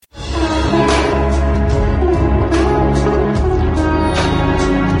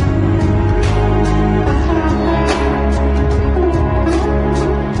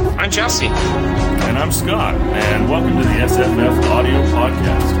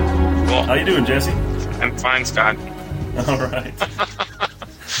How you doing, Jesse? I'm fine, Scott. All right.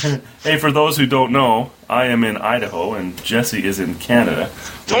 Hey, for those who don't know, I am in Idaho, and Jesse is in Canada.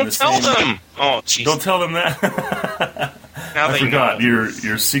 Don't tell them! Oh, jeez. Don't tell them that. Now I they forgot know.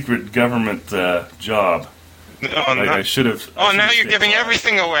 your secret government job. I should have. Oh, now you're giving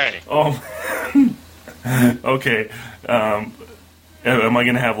everything away. Oh. Okay. Am I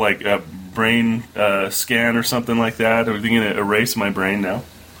going to have like a brain scan or something like that? Are they going to erase my brain now?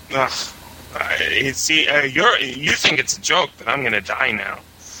 You think it's a joke, but I'm going to die now.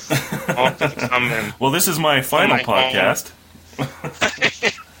 Well, this is my final podcast.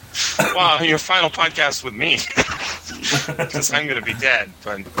 Well, your final podcast with me, because I'm going to be dead.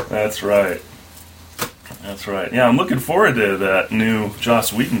 But That's right. Yeah, I'm looking forward to that new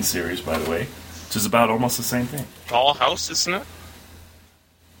Joss Whedon series, by the way, which is about almost the same thing. Dollhouse, isn't it?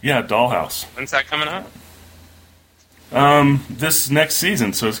 Yeah, Dollhouse. When's that coming out? This next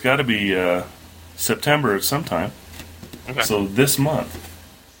season, so it's got to be September at sometime. Okay. So this month.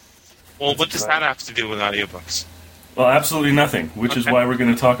 Well, what does that have to do with audiobooks? Well, absolutely nothing, which is why we're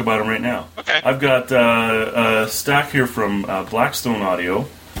going to talk about them right now. Okay. I've got a stack here from Blackstone Audio.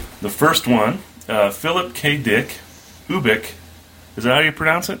 The first one, Philip K. Dick, Ubik. Is that how you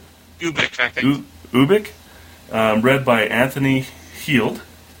pronounce it? Ubik, I think. Ubik, read by Anthony Heald.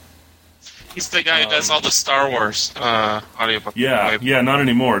 He's the guy who does all the Star Wars audiobooks. Yeah, not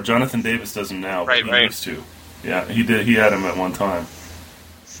anymore. Jonathan Davis does them now. Right. He used to. Yeah, he did. He had them at one time.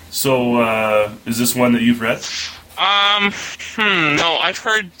 So, is this one that you've read? No, I've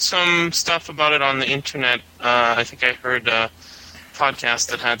heard some stuff about it on the internet. I think I heard a podcast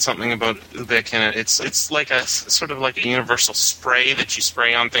that had something about Ubik in it. It's like a sort of like a universal spray that you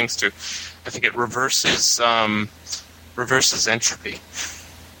spray on things to. I think it reverses entropy.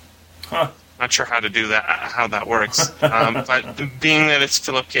 Huh. Not sure how to do that, how that works. But being that it's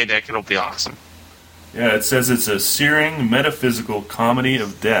Philip K. Dick, it'll be awesome. Yeah, it says it's a searing metaphysical comedy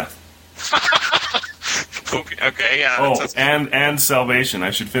of death. Okay, yeah. Oh, and salvation. I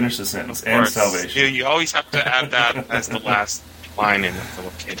should finish the sentence. And salvation. You always have to add that as the last line in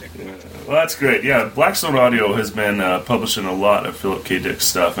Philip K. Dick. Well, that's great. Yeah, Blackstone Audio has been publishing a lot of Philip K. Dick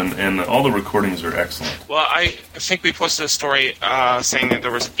stuff, and all the recordings are excellent. Well, I think we posted a story saying that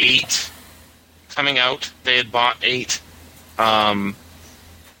there was 8 coming out. They had bought 8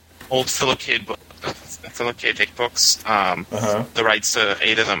 old Philip K. Dick books, the rights to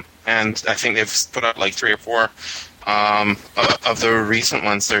 8 of them. And I think they've put out like 3 or 4 of the recent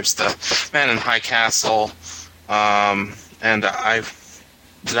ones. There's the Man in High Castle, and did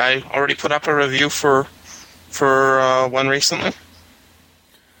I already put up a review for one recently?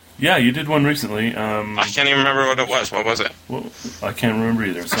 Yeah, you did one recently. I can't even remember what it was. What was it? Well, I can't remember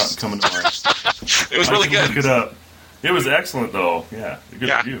either. It's not coming to mind. It was really good. Look it up. It was excellent, though. Yeah, a good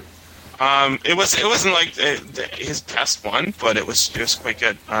review. It wasn't like his best one, but it was quite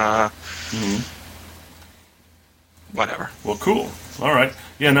good. Whatever. Well, cool. All right.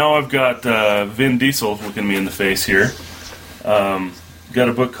 Yeah, now I've got Vin Diesel looking me in the face here. Got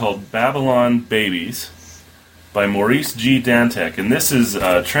a book called Babylon Babies by Maurice G. Dantec, and this is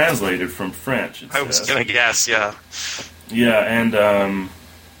translated from French. I was going to guess, yeah. Yeah, and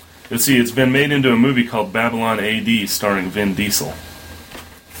let's see, it's been made into a movie called Babylon AD starring Vin Diesel.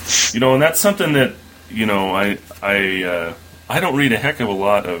 You know, and that's something that, you know, I don't read a heck of a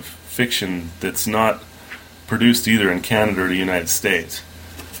lot of fiction that's not produced either in Canada or the United States.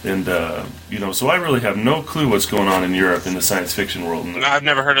 And, you know, so I really have no clue what's going on in Europe in the science fiction world. And I've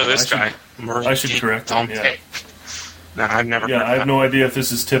never heard of this guy. I should correct him, yeah. No, I've never heard of I have no idea if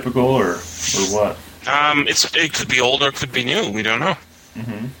this is typical or what. It could be old or it could be new. We don't know.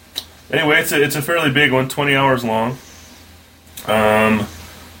 Mm-hmm. Anyway, it's a fairly big one, 20 hours long.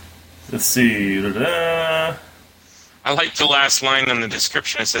 Let's see. I like the last line in the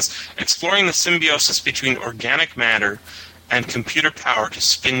description. It says, exploring the symbiosis between organic matter and computer power to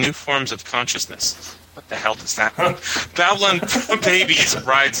spin new forms of consciousness. What the hell does that mean? Babylon Babies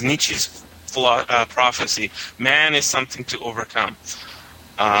rides Nietzsche's prophecy. Man is something to overcome.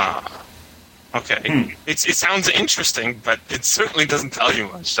 Okay. It sounds interesting, but it certainly doesn't tell you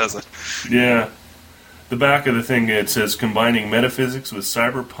much, does it? Yeah. The back of the thing, it says, combining metaphysics with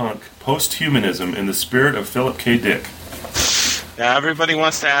cyberpunk post-humanism in the spirit of Philip K. Dick. Yeah, everybody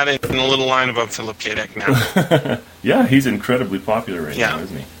wants to add in a little line about Philip K. Dick now. Yeah, he's incredibly popular right now,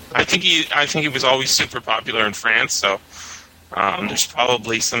 isn't he? I think he was always super popular in France, so there's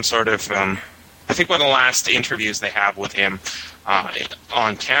probably some sort of... I think one of the last interviews they have with him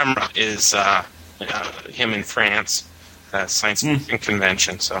on camera is him in France, science fiction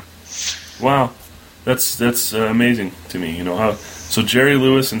convention. So, wow. That's amazing to me. You know how So Jerry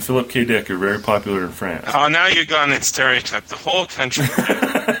Lewis and Philip K. Dick are very popular in France. Oh, now you're gone and stereotype the whole country.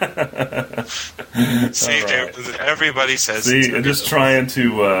 See, right. Everybody says. See, I'm just trying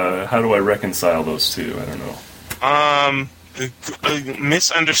to. How do I reconcile those two? I don't know.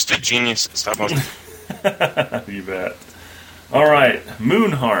 Misunderstood geniuses. How about that? You bet. All right,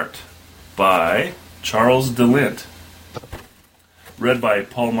 Moonheart by Charles DeLint, read by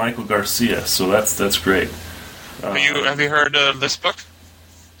Paul Michael Garcia. So that's great. Have you heard this book?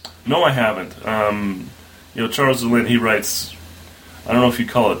 No, I haven't. Charles DeLint, he writes, I don't know if you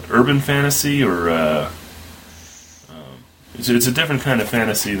call it urban fantasy or it's a different kind of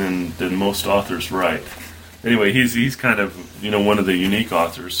fantasy than most authors write. Anyway, he's kind of one of the unique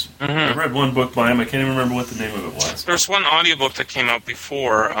authors. Mm-hmm. I read one book by him. I can't even remember what the name of it was. There's one audiobook that came out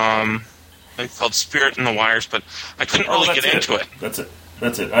before called Spirit in the Wires, but I couldn't really get into it. That's it.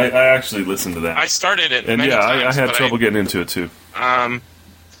 I actually listened to that. I started it, and many times, I had trouble getting into it too. I'm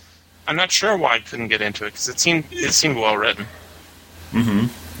not sure why I couldn't get into it because it seemed well written. Mm-hmm.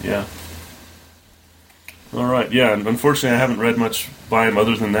 Yeah. All right. Yeah. And unfortunately, I haven't read much by him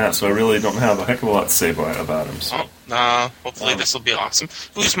other than that, so I really don't have a heck of a lot to say about him. So. Hopefully, this will be awesome.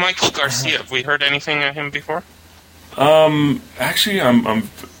 Who's Michael Garcia? Have we heard anything of him before? Actually, I'm.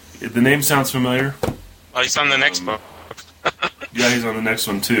 The name sounds familiar. Oh, he's on the next book. Yeah, he's on the next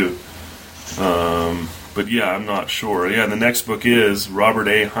one too. But yeah, I'm not sure. Yeah, the next book is Robert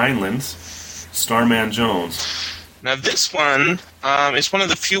A. Heinlein's Starman Jones. Now this one is one of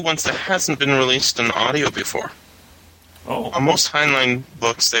the few ones that hasn't been released in audio before. Oh. On most Heinlein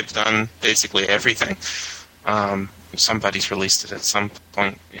books, they've done basically everything. Somebody's released it at some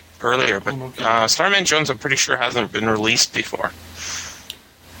point earlier, but Starman Jones, I'm pretty sure, hasn't been released before.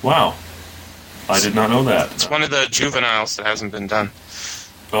 Wow. I did not know that. It's one of the juveniles that hasn't been done.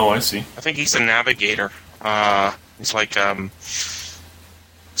 Oh, I see. I think he's a navigator. He's like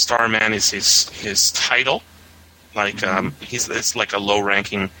Starman is his title. Like it's like a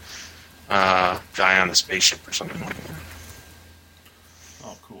low-ranking guy on a spaceship or something like that.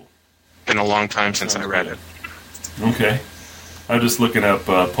 Oh, cool. Been a long time since I read it. Okay. I'm just looking up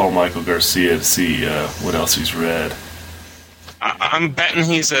Paul Michael Garcia to see what else he's read. I'm betting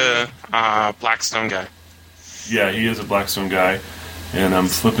he's a Blackstone guy. Yeah, he is a Blackstone guy. And I'm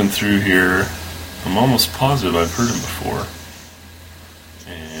flipping through here. I'm almost positive I've heard him before.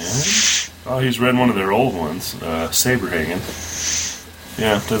 And he's read one of their old ones, Saberhagen.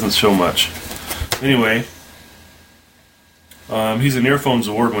 Yeah, doesn't show much. Anyway, he's an Earphones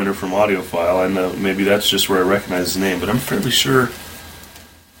Award winner from Audiophile, and maybe that's just where I recognize his name, but I'm fairly sure.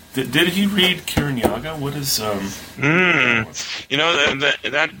 Did he read Kiranyaga? What is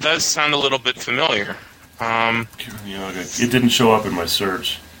that does sound a little bit familiar. Kiranyaga. It didn't show up in my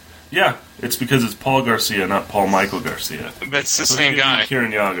search. Yeah, it's because it's Paul Garcia, not Paul Michael Garcia. But it's the same guy.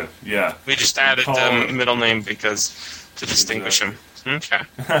 Kiranyaga. Yeah. We just added the middle name to distinguish him. Okay.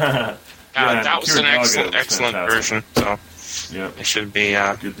 That was an excellent version. So yeah, it should be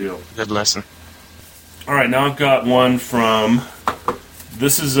good deal. Good listen. All right, now I've got one from.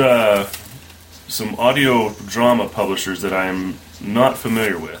 This is some audio drama publishers that I am not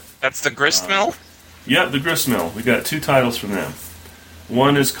familiar with. That's the Gristmill? Yeah, the Gristmill. We got two titles from them.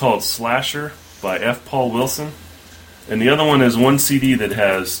 One is called Slasher by F. Paul Wilson, and the other one is one CD that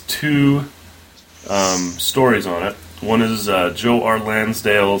has two stories on it. One is Joe R.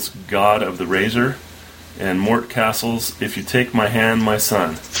 Lansdale's God of the Razor, and Mort Castle's If You Take My Hand, My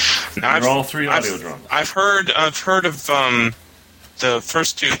Son. They're all three audio dramas. I've heard of the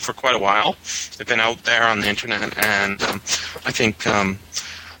first two for quite a while. They've been out there on the internet, and I think a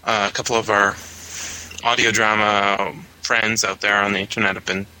couple of our audio drama friends out there on the internet have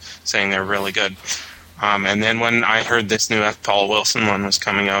been saying they're really good. And then when I heard this new F. Paul Wilson one was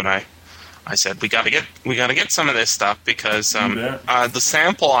coming out, I said we gotta get some of this stuff because the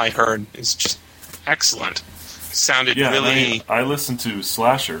sample I heard is just excellent. Sounded really. I listened to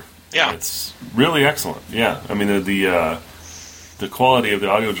Slasher. Yeah, it's really excellent. Yeah, I mean the quality of the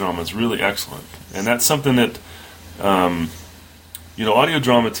audio drama is really excellent, and that's something that audio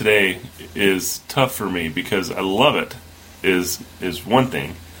drama today is tough for me because I love it. Is one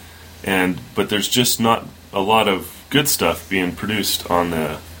thing, but there's just not a lot of good stuff being produced on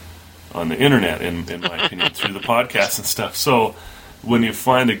the internet, in my opinion, through the podcasts and stuff. So when you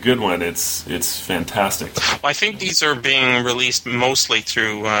find a good one, it's fantastic. Well, I think these are being released mostly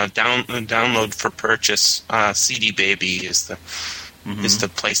through download for purchase. CD Baby is the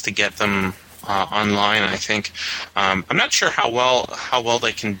place to get them online. I think I'm not sure how well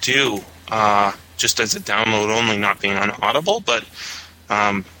they can do just as a download only, not being on Audible, but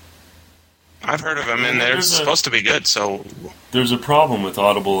I've heard of them, and they're supposed to be good. So there's a problem with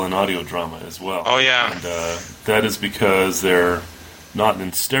Audible and audio drama as well. Oh yeah, and that is because they're not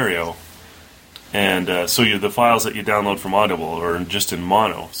in stereo, and so the files that you download from Audible are just in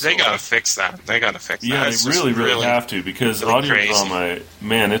mono. So. They gotta fix that. They they really have to, because really audio crazy. drama,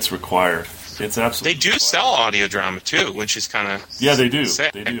 man, it's required. It's absolutely. They do required. sell audio drama too, which is kind of they do.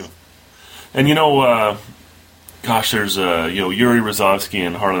 sick. They do. And there's Yuri Rozovsky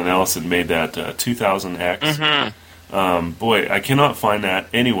and Harlan Ellison made that 2000X. Mm-hmm. Boy, I cannot find that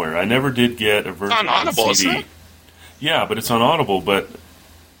anywhere. I never did get a version on Audible, on CD. isn't it? Yeah, but it's on Audible. But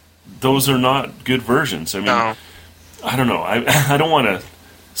those are not good versions. I mean, No. I don't know. I don't want to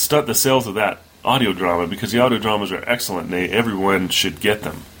stunt the sales of that audio drama, because the audio dramas are excellent, and everyone should get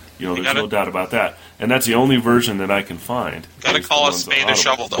them. There's no doubt about that. And that's the only version that I can find. Got to call a spade a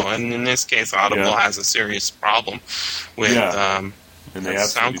shovel, though. And in this case, Audible has a serious problem with and they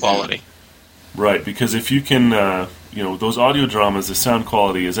sound quality. Do. Right, because if you can, those audio dramas, the sound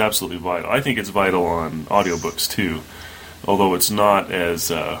quality is absolutely vital. I think it's vital on audiobooks, too, although it's not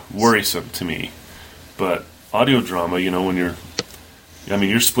as worrisome to me. But audio drama, when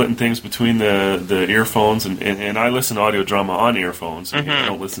you're splitting things between the earphones, and I listen to audio drama on earphones. Mm-hmm. I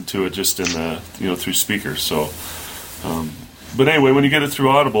don't listen to it just in through speakers. So, but anyway, when you get it through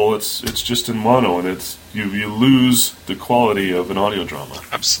Audible, it's just in mono, and it's you lose the quality of an audio drama.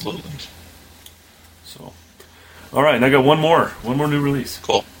 Absolutely. So, all right, and I got one more new release.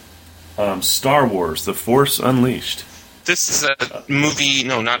 Cool. Star Wars: The Force Unleashed. This is a movie,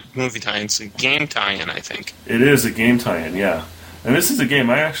 no, not movie tie-in, it's a game tie-in, I think. It is a game tie-in, yeah. And this is a game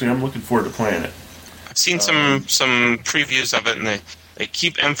I'm looking forward to playing it. I've seen some previews of it, and they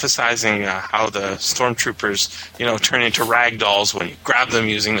keep emphasizing how the stormtroopers, turn into rag dolls when you grab them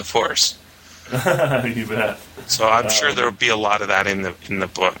using the Force. You bet. So I'm sure there will be a lot of that in the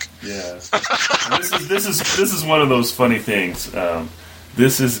book. Yeah. This is one of those funny things.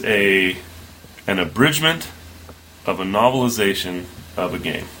 This is an abridgment of a novelization of a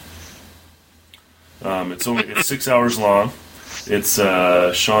game. It's 6 hours long. It's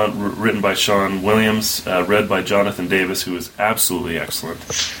written by Sean Williams, read by Jonathan Davis, who is absolutely excellent.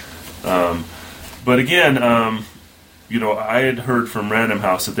 But again, I had heard from Random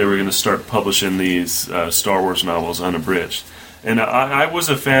House that they were going to start publishing these Star Wars novels unabridged. And I was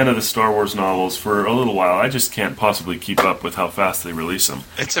a fan of the Star Wars novels for a little while. I just can't possibly keep up with how fast they release them.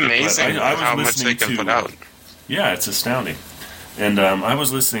 It's amazing how much they can put out. Yeah, it's astounding. And I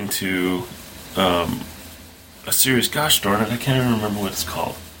was listening to a series, gosh darn it, I can't even remember what it's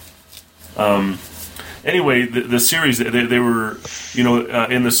called. Anyway, the series, they were,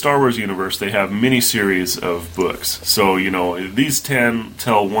 in the Star Wars universe, they have mini-series of books. So, these 10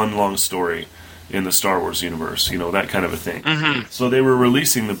 tell one long story in the Star Wars universe, that kind of a thing. Mm-hmm. So they were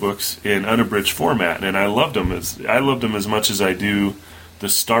releasing the books in unabridged format, and I loved them as much as I do the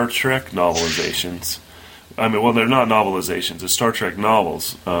Star Trek novelizations. I mean, well, they're not novelizations, they're Star Trek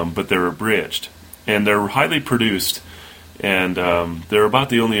novels, but they're abridged. And they're highly produced, and they're about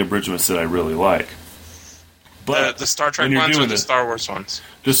the only abridgments that I really like. But the Star Trek ones or the Star Wars ones?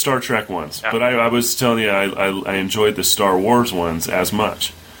 The Star Trek ones. Yeah. But I was telling you, I enjoyed the Star Wars ones as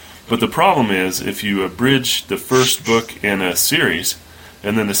much. But the problem is, if you abridge the first book in a series,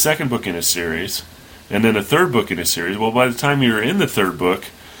 and then the second book in a series, and then the third book in a series, well, by the time you're in the third book,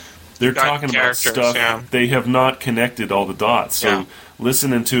 they're talking about stuff, they have not connected all the dots. So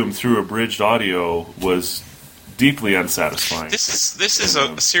listening to them through abridged audio was deeply unsatisfying. This is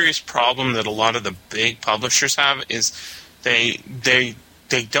a serious problem that a lot of the big publishers have, is they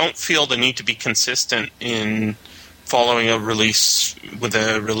don't feel the need to be consistent in following a release with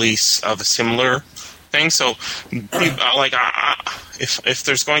a release of a similar thing. So, if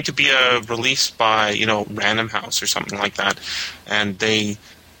there's going to be a release by Random House or something like that, and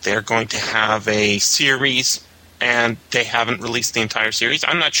they're going to have a series and they haven't released the entire series,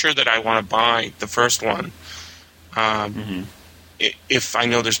 I'm not sure that I want to buy the first one. If I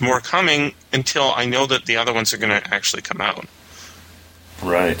know there's more coming, until I know that the other ones are going to actually come out.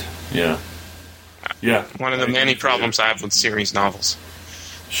 Right. Yeah. Yeah. One of the many problems I have with series novels.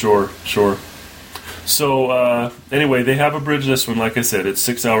 Sure. So, anyway, they have abridged this one. Like I said, it's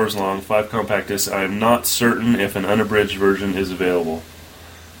 6 hours long, 5 compact discs. I am not certain if an unabridged version is available.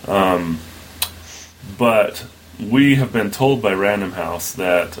 But we have been told by Random House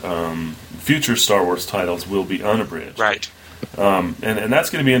that future Star Wars titles will be unabridged. Right. And that's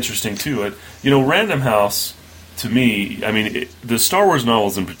going to be interesting, too. Random House, to me, the Star Wars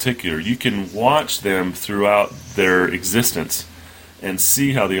novels in particular, you can watch them throughout their existence, and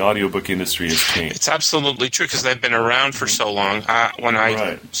see how the audiobook industry has changed. It's absolutely true because they've been around for so long. When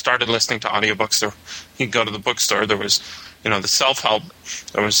I started listening to audiobooks, you'd go to the bookstore. There was, the self-help.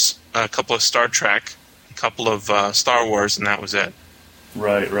 There was a couple of Star Trek, a couple of Star Wars, and that was it.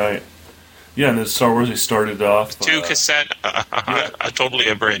 Right. Yeah, and then Star Wars, they started off... 2 cassette, totally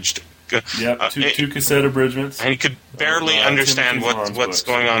abridged. Yeah, two cassette abridgments. And you could barely understand what's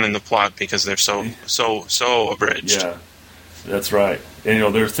going on in the plot because they're so abridged. Yeah, that's right.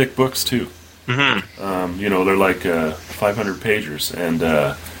 And, they're thick books, too. Mm-hmm. They're like 500 pagers, and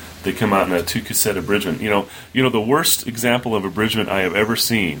they come out in a 2 cassette abridgment. The worst example of abridgment I have ever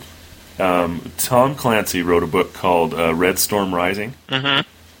seen, Tom Clancy wrote a book called Red Storm Rising. Mm-hmm.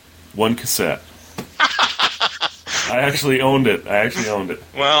 1 cassette. I actually owned it.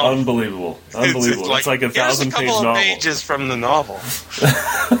 Well, unbelievable. It's like a 1,000-page novel. Here's a couple of pages from the novel.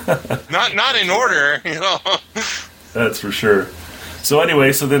 not in order, That's for sure. So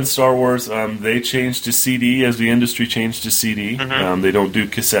anyway, then Star Wars, they changed to CD as the industry changed to CD. Mm-hmm. They don't do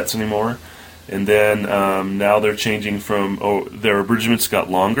cassettes anymore. And then now they're changing from, their abridgments got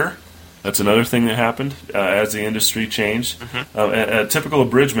longer. That's another thing that happened as the industry changed. Mm-hmm. A typical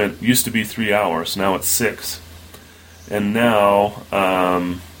abridgment used to be 3 hours. Now it's 6. And now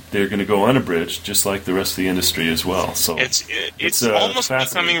they're going to go unabridged, just like the rest of the industry as well. So it's almost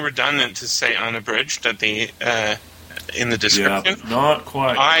becoming redundant to say unabridged at the in the description. Yeah, not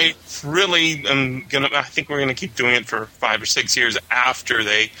quite. I really am I think we're gonna keep doing it for 5 or 6 years after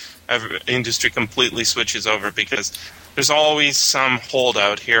industry completely switches over, because there's always some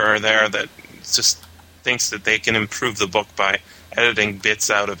holdout here or there that just thinks that they can improve the book by editing bits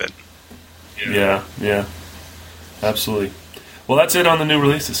out of it. Yeah. Absolutely. Well, that's it on the new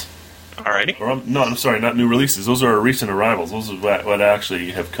releases. Alrighty. I'm sorry, not new releases. Those are recent arrivals. Those are what actually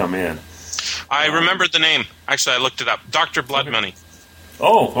have come in. I remembered the name. Actually, I looked it up. Dr. Blood Money.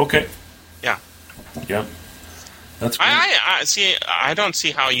 Oh, okay. Yeah. Yeah. That's great. I see. I don't see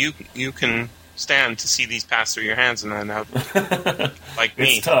how you can stand to see these pass through your hands and then out like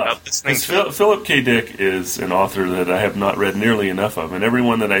me. It's tough. Philip K. Dick is an author that I have not read nearly enough of, and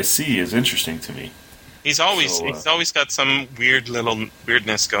everyone that I see is interesting to me. He's always got some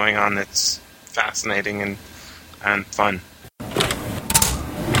weirdness going on that's fascinating and fun.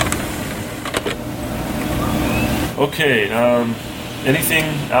 Okay, anything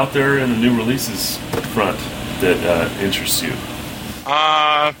out there in the new releases front that interests you?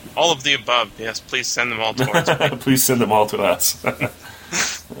 All of the above. Yes, please send them all towards me. Please send them all to us.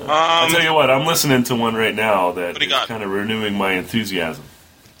 I'll tell you what, I'm listening to one right now that is kind of renewing my enthusiasm.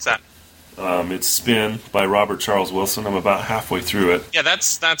 What's that? It's Spin by Robert Charles Wilson. I'm about halfway through it. Yeah,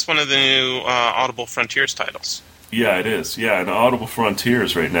 that's one of the new Audible Frontiers titles. Yeah, it is. Yeah, and Audible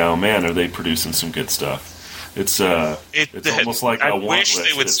Frontiers right now, man, are they producing some good stuff. It's almost like I wish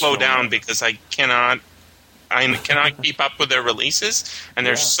they would slow down because I cannot keep up with their releases, and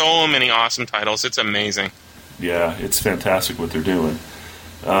there's so many awesome titles. It's amazing. Yeah, it's fantastic what they're doing.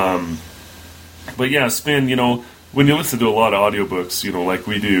 But yeah, Spin, when you listen to a lot of audiobooks, like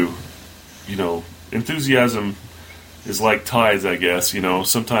we do, enthusiasm is like tides, I guess.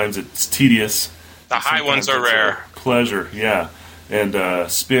 Sometimes it's tedious. The high ones are rare. Pleasure, yeah. And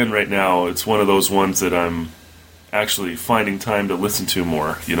Spin right now, it's one of those ones that I'm actually finding time to listen to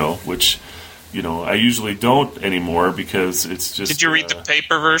more, which, I usually don't anymore because it's just... Did you read the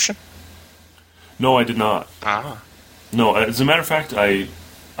paper version? No, I did not. Ah. No, as a matter of fact, I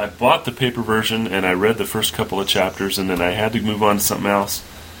bought the paper version and I read the first couple of chapters and then I had to move on to something else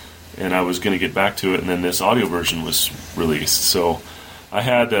and I was going to get back to it, and then this audio version was released. So I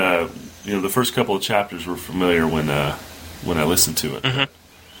had, the first couple of chapters were familiar when I listened to it. Mm-hmm.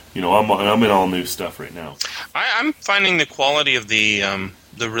 I'm in all new stuff right now. I'm finding the quality of the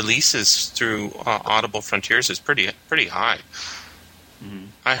releases through Audible Frontiers is pretty high. Mm-hmm.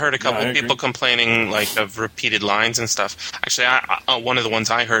 I heard a couple of people complaining of repeated lines and stuff. Actually, one of the ones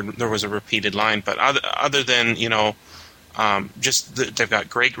I heard, there was a repeated line, but other than they've got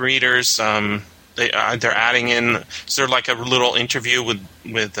great readers. They're adding in. So they're like a little interview with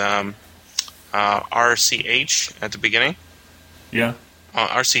RCH at the beginning. Yeah.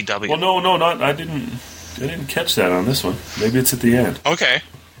 RCW. Well, no, not. I didn't catch that on this one. Maybe it's at the end. Okay.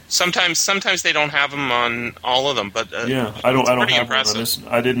 Sometimes they don't have them on all of them, but yeah, I don't have impressive. One on this.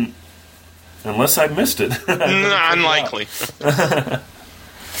 I didn't, unless I missed it. Unlikely.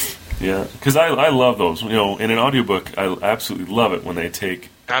 Yeah, because I love those. In an audiobook, I absolutely love it when they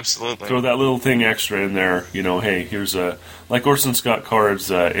throw that little thing extra in there. Hey, here's like Orson Scott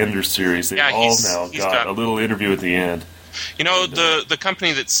Card's Ender series. They all now got a little interview at the end. You know, the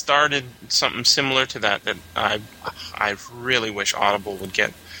company that started something similar to that I really wish Audible would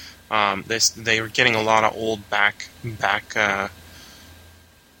get. They were getting a lot of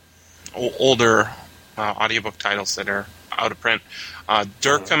older audiobook titles that are out of print.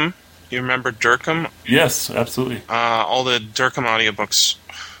 Durkham, you remember Durkham? Yes, absolutely. All the Durkham audiobooks,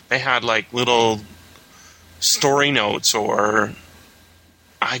 they had like little story notes or,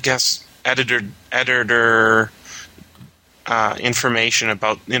 I guess, editor information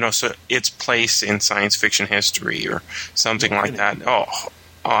about, so its place in science fiction history or something like that. Oh,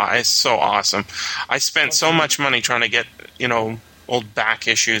 it's so awesome. I spent so much money trying to get, old back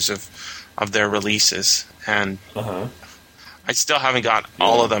issues of their releases, and I still haven't got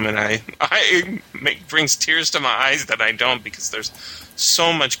all of them, and it brings tears to my eyes that I don't, because there's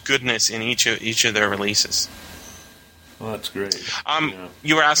so much goodness in each of their releases. Well, that's great.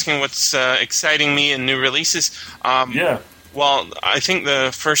 You were asking what's exciting me in new releases. Well, I think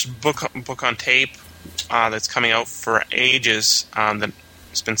the first book on tape that's coming out for ages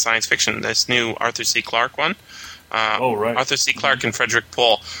that's been science fiction, this new Arthur C. Clarke one. Right. Arthur C. Clarke and Frederick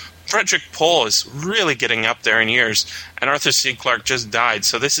Pohl. Frederick Pohl is really getting up there in years, and Arthur C. Clarke just died,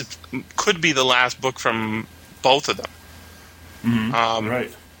 so this could be the last book from both of them. Mm-hmm.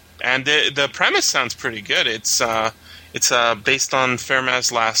 Right. And the premise sounds pretty good. It's based on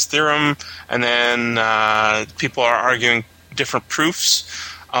Fermat's last theorem, and then people are arguing different proofs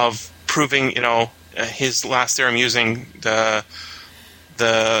of proving, his last theorem using the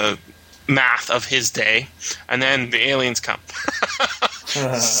math of his day, and then the aliens come.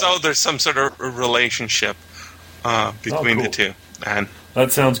 So there's some sort of relationship between the two. And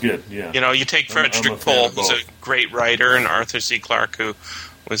that sounds good, yeah. You take Frederick Pohl, who's a great writer, and Arthur C. Clarke, who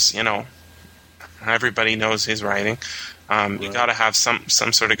was, everybody knows his writing. Right. You got to have some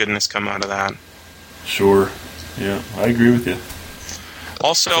sort of goodness come out of that. Sure. Yeah, I agree with you.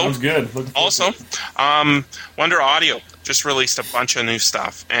 Also, sounds good. Wonder Audio just released a bunch of new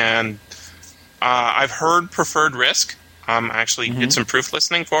stuff, and I've heard Preferred Risk. Actually did some proof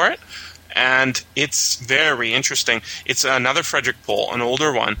listening for it, and it's very interesting. It's another Frederick Pohl, an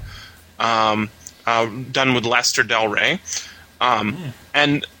older one, done with Lester Del Rey.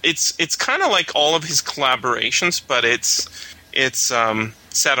 And it's kind of like all of his collaborations, but it's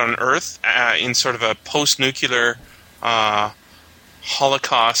set on Earth in sort of a post-nuclear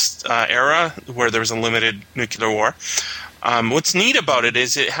Holocaust era where there was a limited nuclear war. What's neat about it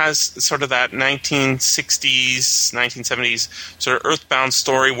is it has sort of that 1960s, 1970s sort of earthbound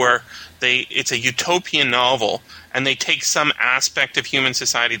story where it's a utopian novel, and they take some aspect of human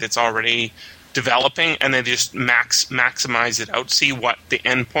society that's already developing, and they just maximize it out, see what the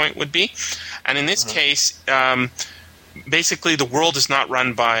end point would be. And in this case, basically the world is not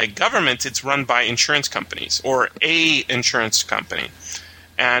run by governments, it's run by insurance companies, or a insurance company.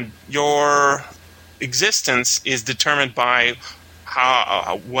 And your existence is determined by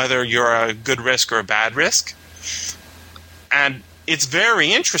whether you're a good risk or a bad risk. And it's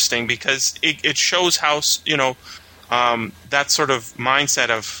very interesting because it shows how, that sort of mindset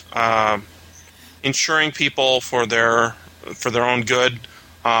of insuring people for their own good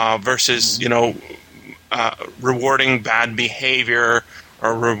versus rewarding bad behavior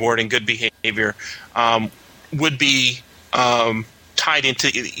or rewarding good behavior would be tied into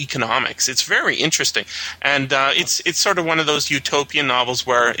economics. It's very interesting, and it's sort of one of those utopian novels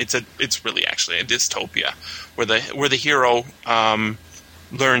where it's really actually a dystopia, where the hero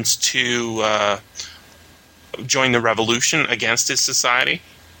learns to join the revolution against his society.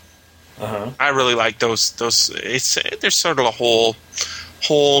 I really like those. There's sort of a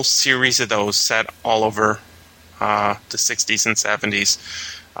whole series of those set all over the 60s and 70s.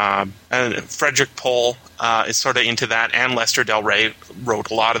 And Frederick Pohl is sort of into that, and Lester Del Rey wrote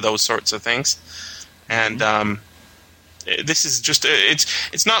a lot of those sorts of things. And this is just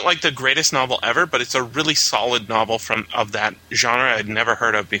it's not like the greatest novel ever, but it's a really solid novel of that genre I'd never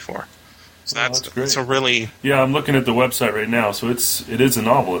heard of before. So that's great. It's a really I'm looking at the website right now. So it is a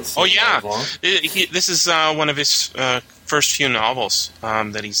novel. It's this is one of his first few novels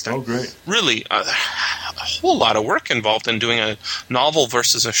that he's done. Oh, great! Really, a whole lot of work involved in doing a novel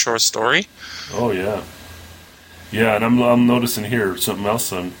versus a short story. Oh yeah, yeah. And I'm noticing here something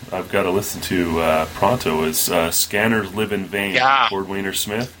else I've got to listen to pronto is "Scanners Live in Vain." Yeah, Cordwainer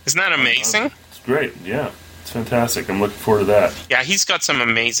Smith. Isn't that amazing? It's great. Yeah. Fantastic. I'm looking forward to that. Yeah, he's got some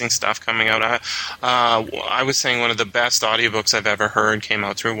amazing stuff coming out. I was saying one of the best audiobooks I've ever heard came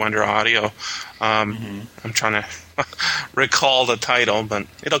out through Wonder Audio. I'm trying to recall the title, but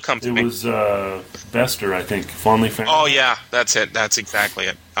it'll come to me. It was Bester, I think. Fondly Found. Oh, yeah, that's it. That's exactly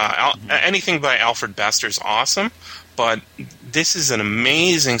it. Anything by Alfred Bester is awesome, but this is an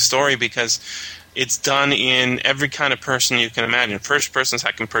amazing story because it's done in every kind of person you can imagine. First person,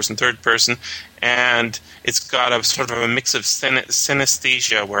 second person, third person. And it's got a sort of a mix of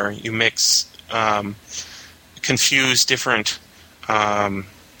synesthesia where you mix, confuse different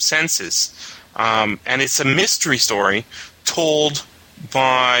senses. And it's a mystery story told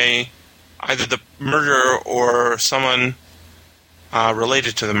by either the murderer or someone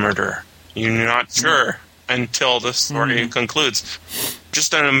related to the murderer. You're not sure until the story concludes.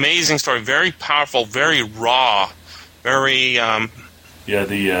 Just an amazing story, very powerful, very raw, very... I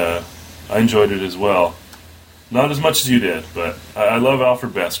enjoyed it as well. Not as much as you did, but I love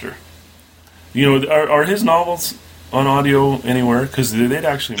Alfred Bester. You know, are his novels on audio anywhere? Because they'd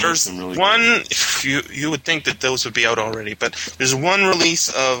actually make some really good. You would think that those would be out already, but there's one release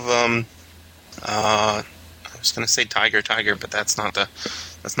of... I was going to say Tiger, but that's not the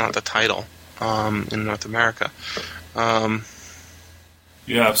title in North America.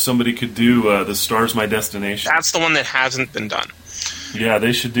 If somebody could do The Star's My Destination. That's the one that hasn't been done. Yeah,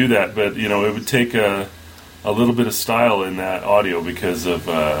 they should do that, but it would take a little bit of style in that audio because of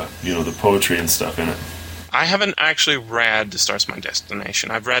the poetry and stuff in it. I haven't actually read The Star's My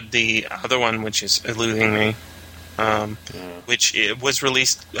Destination. I've read the other one, which is eluding me, which it was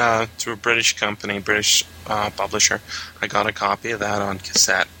released through a British company, British publisher. I got a copy of that on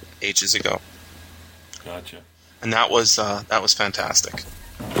cassette ages ago. Gotcha. And that was fantastic.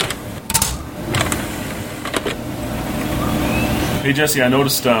 Hey Jesse, I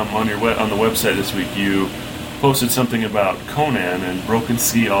noticed on the website this week you posted something about Conan and Broken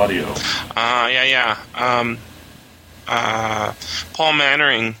Sea Audio. Paul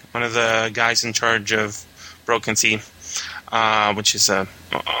Mannering, one of the guys in charge of Broken Sea, which is they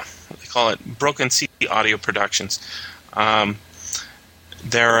call it Broken Sea Audio Productions.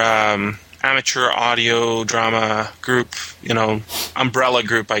 They're amateur audio drama group, umbrella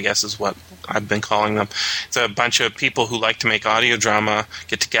group, I guess is what I've been calling them. It's a bunch of people who like to make audio drama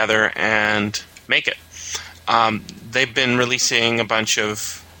get together and make it. They've been releasing a bunch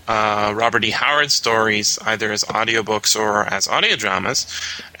of Robert E. Howard stories, either as audiobooks or as audio dramas,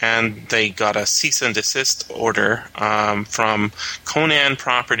 and they got a cease and desist order from Conan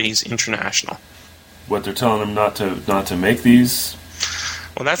Properties International. What, they're telling them not to make these?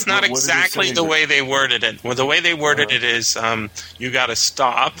 Well, that's not exactly the way they worded it. Well, the way they worded it is you got to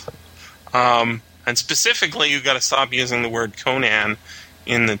stop, and specifically you got to stop using the word Conan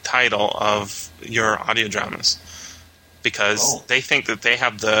in the title of your audio dramas, because they think that they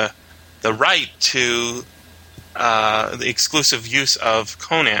have the right to the exclusive use of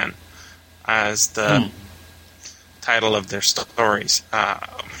Conan as the title of their stories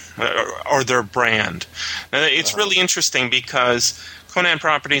or their brand. Now, it's really interesting because Conan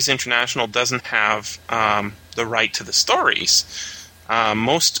Properties International doesn't have the right to the stories.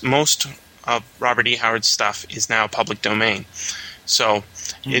 Most of Robert E. Howard's stuff is now public domain. So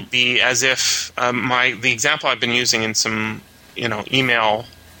it'd be as if the example I've been using in some email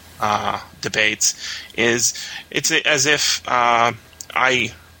debates is it's as if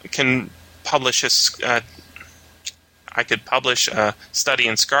I can publish I could publish a study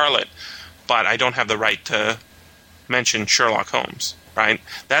in Scarlet, but I don't have the right to mention Sherlock Holmes. Right?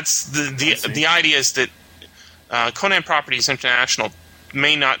 That's the idea is that Conan Properties International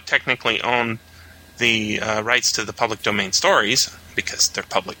may not technically own the rights to the public domain stories because they're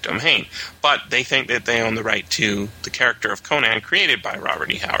public domain, but they think that they own the right to the character of Conan created by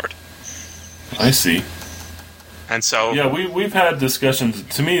Robert E. Howard. I see. And so we've had discussions.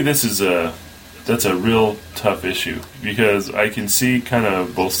 To me, that's a real tough issue because I can see kind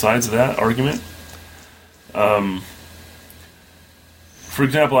of both sides of that argument. For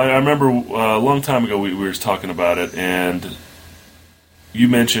example, I remember a long time ago we were talking about it, and you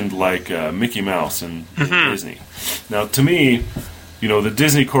mentioned like Mickey Mouse and Disney. Now, to me, the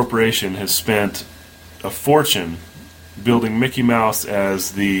Disney Corporation has spent a fortune building Mickey Mouse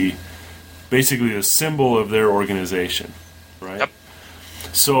as basically the symbol of their organization, right? Yep.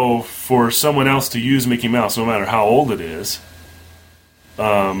 So for someone else to use Mickey Mouse, no matter how old it is,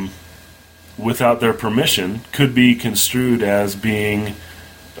 without their permission, could be construed as being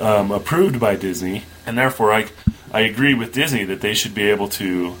approved by Disney, and therefore I agree with Disney that they should be able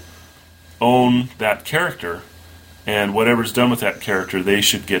to own that character, and whatever's done with that character, they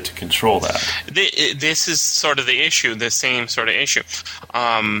should get to control that. This is sort of the issue, the same sort of issue.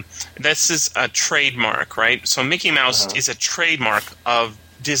 This is a trademark, right? So Mickey Mouse is a trademark of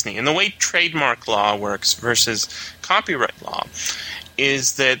Disney, and the way trademark law works versus copyright law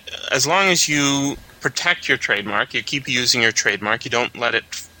is that as long as you protect your trademark, you keep using your trademark, you don't let it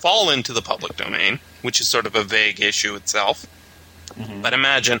fall into the public domain, which is sort of a vague issue itself. Mm-hmm. But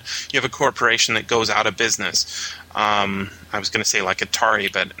imagine you have a corporation that goes out of business. I was going to say like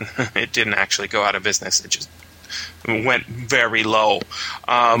Atari, but it didn't actually go out of business. It just went very low.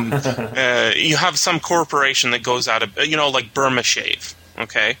 You have some corporation that goes out of, like Burma Shave.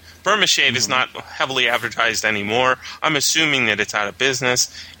 Okay, Burma Shave is not heavily advertised anymore. I'm assuming that it's out of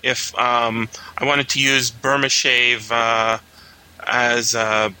business. If I wanted to use Burma Shave as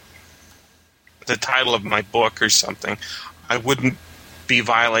the title of my book or something, I wouldn't be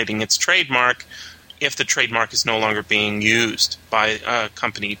violating its trademark if the trademark is no longer being used by a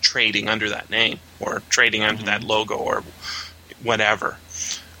company trading under that name or trading under that logo or whatever.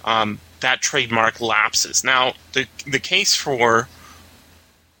 That trademark lapses. Now, the case for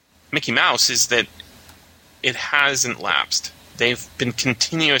Mickey Mouse is that it hasn't lapsed. They've been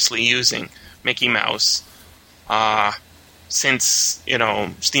continuously using Mickey Mouse since,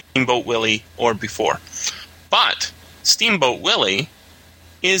 Steamboat Willie or before. But Steamboat Willie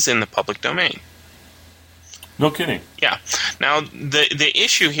is in the public domain. No kidding. Yeah. Now, the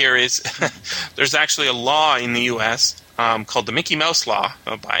issue here is there's actually a law in the U.S. Called the Mickey Mouse Law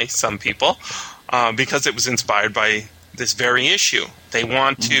by some people because it was inspired by this very issue. They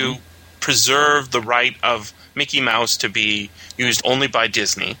want to preserve the right of Mickey Mouse to be used only by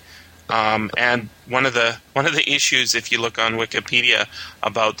Disney. And one of the issues, if you look on Wikipedia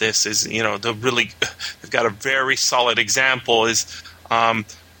about this, is they've got a very solid example is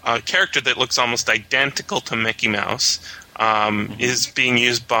a character that looks almost identical to Mickey Mouse is being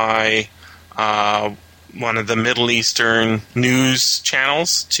used by one of the Middle Eastern news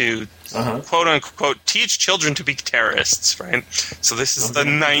channels to quote unquote teach children to be terrorists, right? So this is the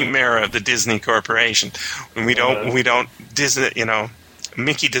nightmare of the Disney Corporation. We don't Disney,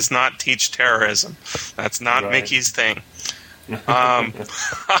 Mickey does not teach terrorism. That's not Mickey's thing. I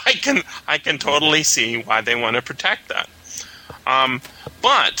can totally see why they want to protect that.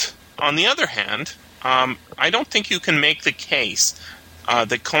 But on the other hand, I don't think you can make the case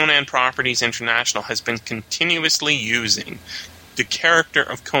that Conan Properties International has been continuously using the character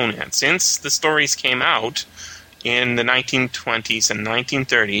of Conan since the stories came out in the 1920s and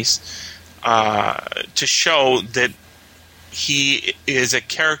 1930s to show that he is a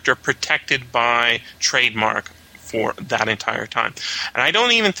character protected by trademark for that entire time. And I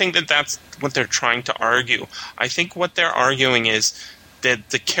don't even think that that's what they're trying to argue. I think what they're arguing is that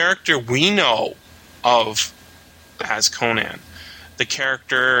the character we know of as Conan, the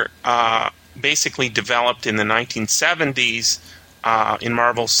character basically developed in the 1970s in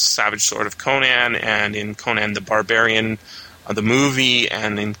Marvel's Savage Sword of Conan and in Conan the Barbarian the movie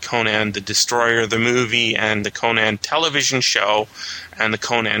and in Conan the Destroyer the movie and the Conan television show and the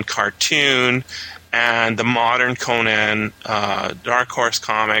Conan cartoon and the modern Conan Dark Horse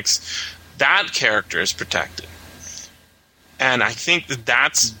comics. That character is protected. And I think that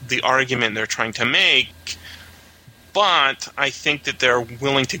that's the argument they're trying to make, but I think that they're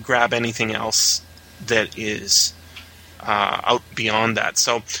willing to grab anything else that is out beyond that.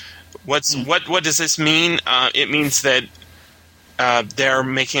 So what does this mean? It means that they're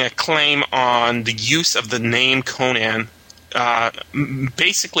making a claim on the use of the name Conan.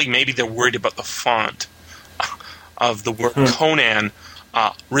 Basically, maybe they're worried about the font of the word Conan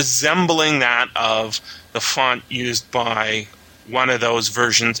resembling that of the font used by one of those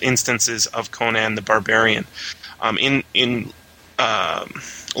instances of Conan the Barbarian. In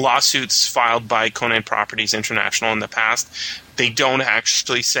lawsuits filed by Conan Properties International in the past, they don't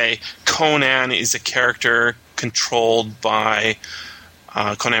actually say Conan is a character controlled by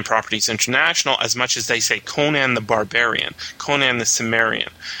Conan Properties International as much as they say Conan the Barbarian, Conan the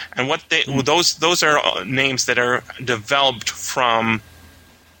Cimmerian. And what those are names that are developed from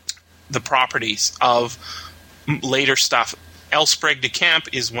the properties of later stuff. L. Sprague de Camp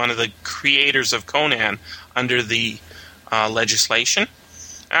is one of the creators of Conan under the legislation.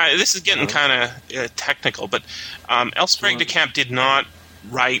 This is getting kind of technical, but L. Sprague de Camp did not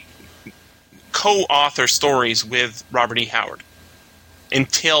write co-author stories with Robert E. Howard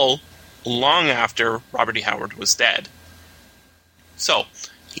until long after Robert E. Howard was dead. So,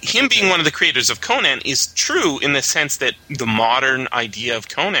 him being one of the creators of Conan is true in the sense that the modern idea of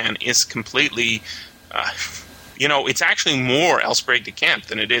Conan is completely, it's actually more L. Sprague de Camp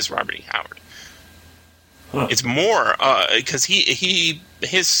than it is Robert E. Howard. Huh. It's more because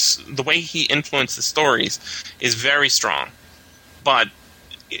the way he influenced the stories is very strong, but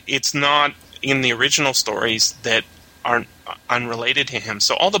it's not in the original stories that aren't unrelated to him.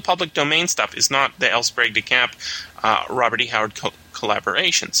 So all the public domain stuff is not the L. Sprague de Camp, Robert E. Howard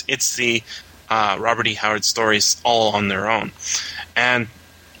collaborations. It's the Robert E. Howard stories all on their own. And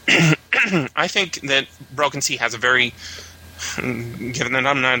I think that Broken Sea has a very, given that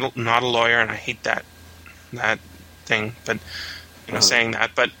I'm not a lawyer and I hate that thing, but saying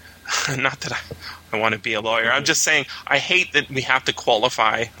that, but not that I want to be a lawyer. I'm just saying I hate that we have to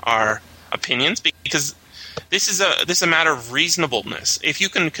qualify our opinions because this is a matter of reasonableness. If you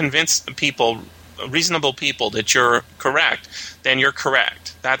can convince reasonable people that you're correct, then you're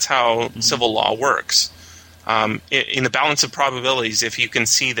correct. That's how civil law works. In the balance of probabilities, if you can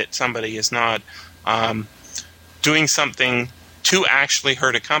see that somebody is not doing something to actually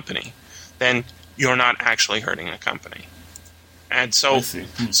hurt a company, then you're not actually hurting a company. And so,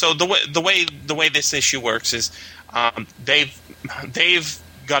 the way this issue works is they've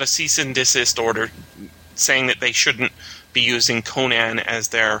got a cease and desist order saying that they shouldn't be using Conan as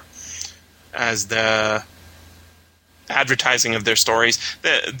the advertising of their stories.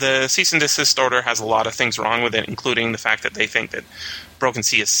 The cease and desist order has a lot of things wrong with it, including the fact that they think that Broken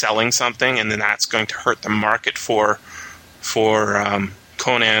Sea is selling something, and then that's going to hurt the market for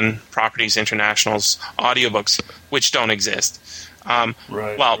Conan Properties International's audiobooks, which don't exist.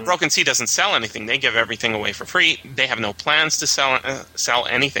 Broken Sea doesn't sell anything. They give everything away for free. They have no plans to sell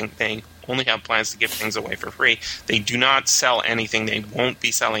anything. They only have plans to give things away for free. They do not sell anything. They won't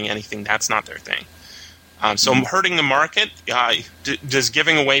be selling anything. That's not their thing. So hurting the market, does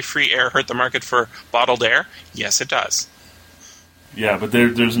giving away free air hurt the market for bottled air? Yes, it does. Yeah, but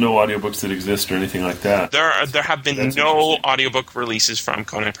there's no audiobooks that exist or anything like that. There have been no audiobook releases from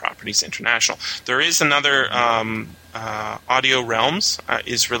Conan Properties International. There is another Audio Realms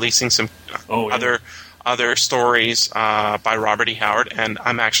is releasing some other stories by Robert E. Howard, and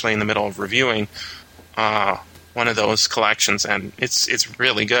I'm actually in the middle of reviewing one of those collections, and it's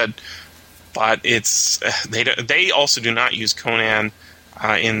really good. But they also do not use Conan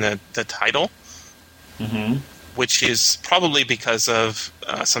in the title. Mm-hmm. Which is probably because of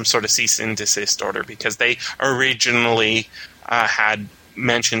some sort of cease and desist order, because they originally had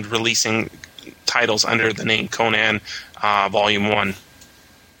mentioned releasing titles under the name Conan Volume 1.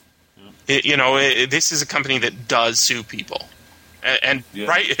 This is a company that does sue people. And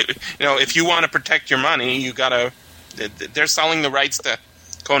right, if you want to protect your money, you gotta. They're selling the rights to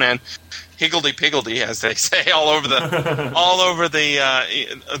Conan higgledy-piggledy, as they say, all over the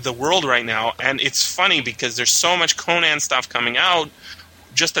world right now. And it's funny because there's so much Conan stuff coming out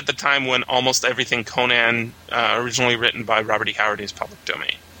just at the time when almost everything Conan originally written by Robert E. Howard is public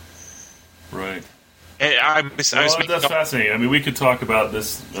domain. Right. That's fascinating. I mean, we could talk about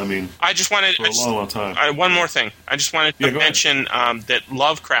this. I mean, for a long time. One more thing. I just wanted to mention that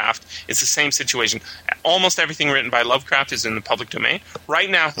Lovecraft is the same situation. Almost everything written by Lovecraft is in the public domain. Right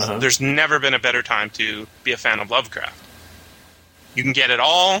now, there's never been a better time to be a fan of Lovecraft. You can get it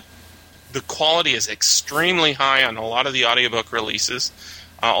all. The quality is extremely high on a lot of the audiobook releases.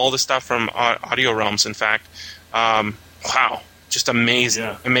 All the stuff from Audio Realms, in fact. Wow. Just amazing.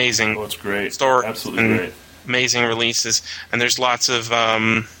 Oh, it's great. Stories. Absolutely great. Amazing releases. And there's lots of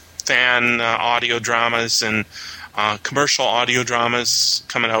fan audio dramas and commercial audio dramas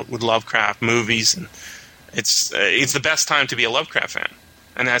coming out with Lovecraft movies. And it's the best time to be a Lovecraft fan.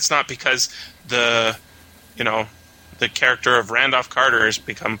 And that's not because the character of Randolph Carter has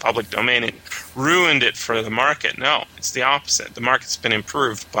become public domain and ruined it for the market. No, it's the opposite. The market's been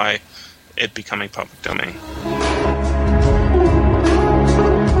improved by it becoming public domain.